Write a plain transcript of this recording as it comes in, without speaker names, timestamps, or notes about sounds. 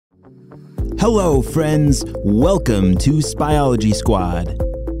Hello, friends. Welcome to Spyology Squad.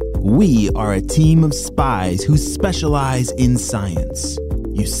 We are a team of spies who specialize in science.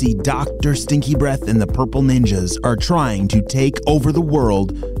 You see, Dr. Stinky Breath and the Purple Ninjas are trying to take over the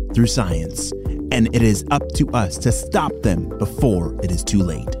world through science, and it is up to us to stop them before it is too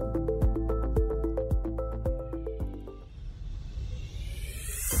late.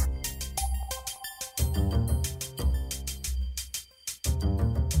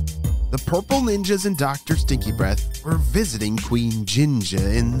 The Purple Ninjas and Dr. Stinky Breath were visiting Queen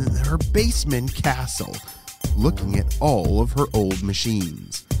Jinja in her basement castle, looking at all of her old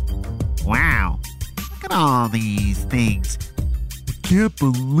machines. Wow, look at all these things. I can't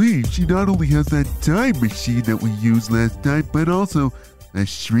believe she not only has that time machine that we used last time, but also a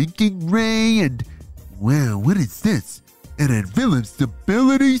shrinking ray and, wow, what is this? An invisible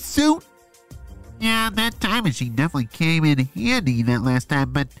stability suit? Yeah, that time machine definitely came in handy that last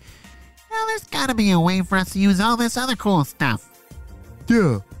time, but well, there's gotta be a way for us to use all this other cool stuff.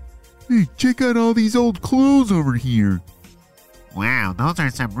 Yeah. Hey, check out all these old clothes over here. Wow, those are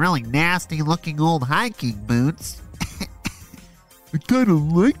some really nasty looking old hiking boots. I kinda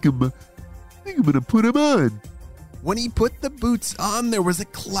like them. I think I'm gonna put them on. When he put the boots on, there was a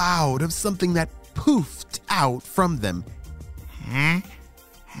cloud of something that poofed out from them.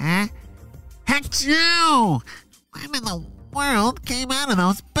 Huh? Achoo! What in the world came out of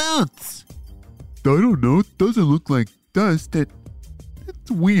those boots? I don't know. It doesn't look like dust. It's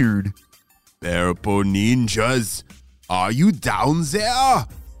weird. Purple Ninjas, are you down there?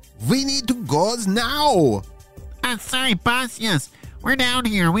 We need to go now. Sorry, boss. Yes, we're down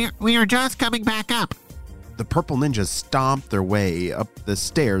here. We are just coming back up. The Purple Ninjas stomped their way up the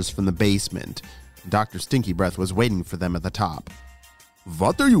stairs from the basement. Dr. Stinky Breath was waiting for them at the top.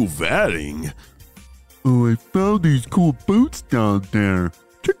 What are you wearing? Oh, I found these cool boots down there.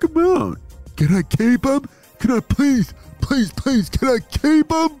 Check them out. Can I keep them? Can I please, can I keep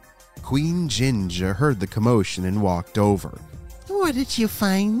them? Queen Jinja heard the commotion and walked over. What did you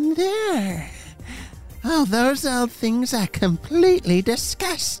find there? Oh, those old things are completely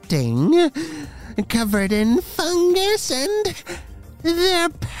disgusting. Covered in fungus, and they're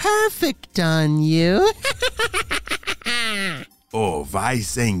perfect on you. Oh, why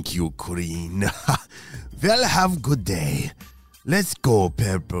thank you, Queen. Well, have good day. Let's go,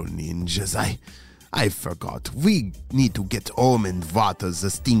 Purple Ninjas. I forgot. We need to get home and water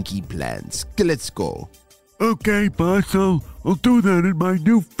the stinky plants. Let's go. Okay, boss. I'll do that in my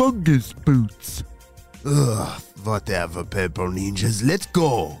new fungus boots. Ugh, whatever, Purple Ninjas. Let's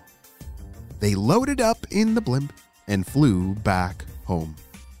go. They loaded up in the blimp and flew back home.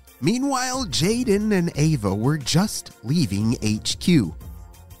 Meanwhile, Jaden and Ava were just leaving HQ.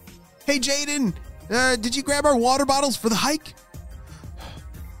 Hey, Jaden, did you grab our water bottles for the hike?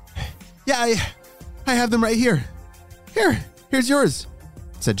 Yeah, I have them right here. Here's yours,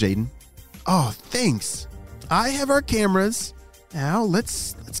 said Jaden. Oh, thanks. I have our cameras. Now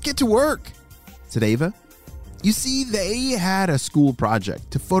let's get to work, said Ava. You see, they had a school project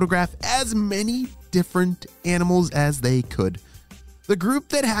to photograph as many different animals as they could. The group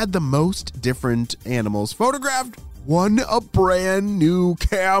that had the most different animals photographed won a brand new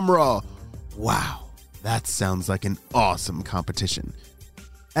camera. Wow, that sounds like an awesome competition.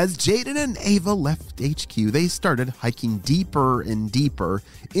 As Jaden and Ava left HQ, they started hiking deeper and deeper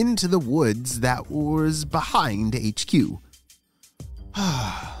into the woods that was behind HQ.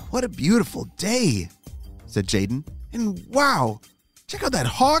 What a beautiful day, said Jaden. And wow, check out that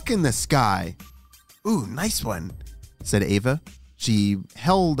hawk in the sky. Ooh, nice one, said Ava. She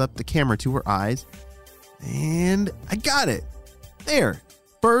held up the camera to her eyes, and I got it. There,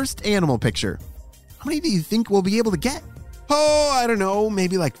 first animal picture. How many do you think we'll be able to get? Oh, I don't know,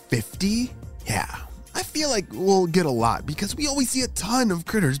 maybe like 50? Yeah, I feel like we'll get a lot because we always see a ton of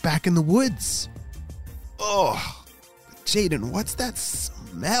critters back in the woods. Oh, Jaden, what's that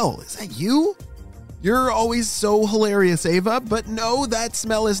smell? Is that you? You're always so hilarious, Ava, but no, that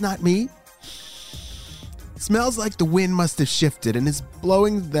smell is not me. Smells like the wind must have shifted and is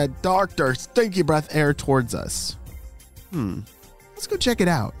blowing that Dr. Stinky Breath air towards us. Let's go check it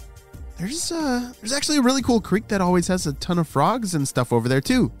out. There's actually a really cool creek that always has a ton of frogs and stuff over there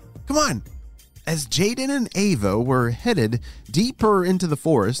too. Come on. As Jaden and Ava were headed deeper into the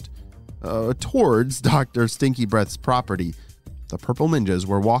forest, towards Dr. Stinky Breath's property, the Purple Ninjas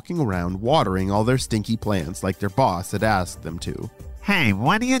were walking around watering all their stinky plants like their boss had asked them to. Hey,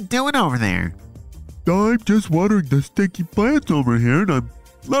 what are you doing over there? I'm just watering the stinky plants over here, and I'm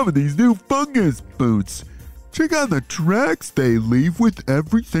loving these new fungus boots. Check out the tracks they leave with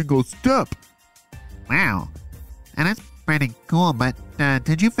every single step. Wow, and it's pretty cool, but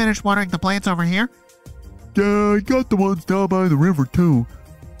did you finish watering the plants over here? Yeah, I got the ones down by the river too.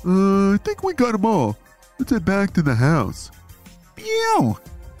 I think we got them all. Let's head back to the house. Phew!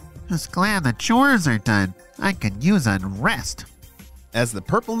 Just glad the chores are done. I could use a rest. As the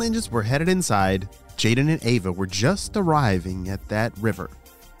purple ninjas were headed inside, Jaden and Ava were just arriving at that river.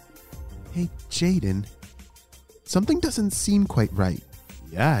 Hey, Jaden, something doesn't seem quite right.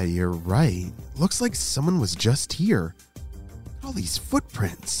 Yeah, you're right. Looks like someone was just here. All these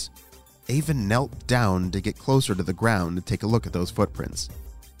footprints. Ava knelt down to get closer to the ground to take a look at those footprints.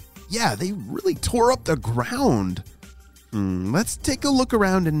 Yeah, they really tore up the ground. Let's take a look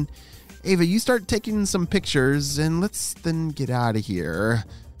around, and Ava, you start taking some pictures, and let's then get out of here.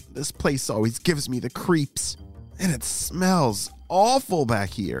 This place always gives me the creeps, and it smells awful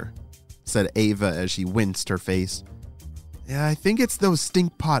back here, said Ava as she winced her face. Yeah, I think it's those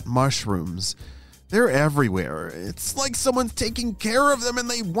stink pot mushrooms. They're everywhere. It's like someone's taking care of them and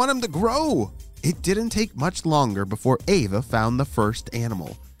they want them to grow. It didn't take much longer before Ava found the first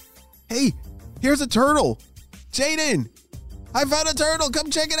animal. Hey, here's a turtle. Jaden, I found a turtle. Come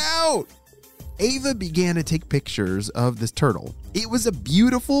check it out. Ava began to take pictures of this turtle. It was a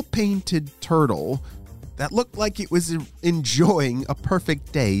beautiful painted turtle that looked like it was enjoying a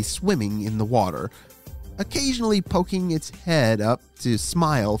perfect day swimming in the water, occasionally poking its head up to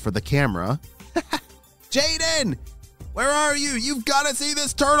smile for the camera. Jaden, where are you? You've got to see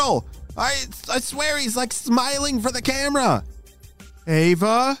this turtle. I swear he's like smiling for the camera.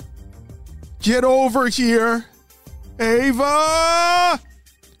 Ava, get over here. Ava!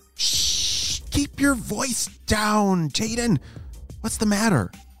 Shh, keep your voice down, Jaden. What's the matter?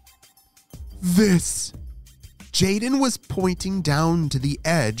 This. Jaden was pointing down to the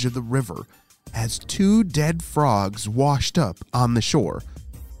edge of the river as two dead frogs washed up on the shore.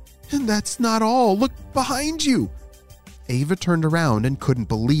 And that's not all. Look behind you. Ava turned around and couldn't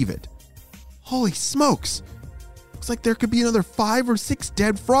believe it. Holy smokes. Looks like there could be another 5 or 6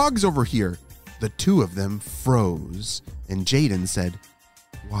 dead frogs over here. The two of them froze, and Jaden said,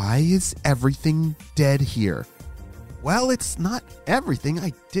 "Why is everything dead here?" Well, it's not everything.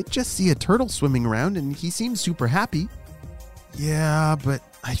 I did just see a turtle swimming around, and he seemed super happy. Yeah, but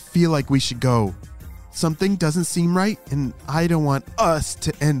I feel like we should go. Something doesn't seem right, and I don't want us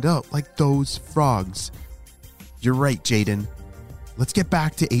to end up like those frogs. You're right, Jaden. Let's get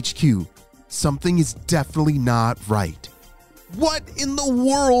back to HQ. Something is definitely not right. What in the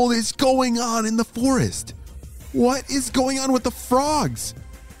world is going on in the forest? What is going on with the frogs?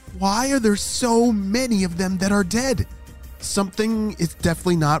 Why are there so many of them that are dead? Something is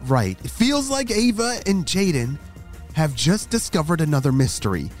definitely not right. It feels like Ava and Jaden have just discovered another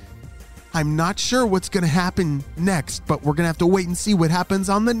mystery. I'm not sure what's going to happen next, but we're going to have to wait and see what happens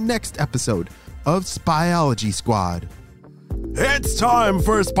on the next episode of Spyology Squad. It's time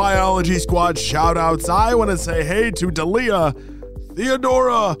for Spyology Squad shoutouts. I want to say hey to Dalia,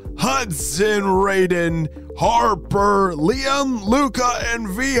 Theodora, Hudson, Raiden, Harper, Liam, Luca, and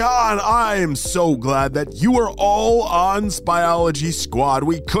Vihan. I am so glad that you are all on Spyology Squad.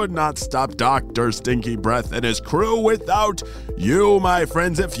 We could not stop Dr. Stinky Breath and his crew without you, my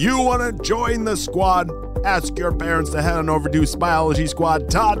friends. If you want to join the squad, ask your parents to head on over to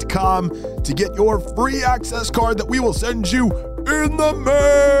SpyologySquad.com to get your free access card that we will send you in the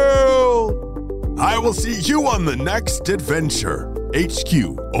mail. I will see you on the next adventure. HQ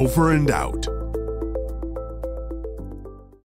over and out.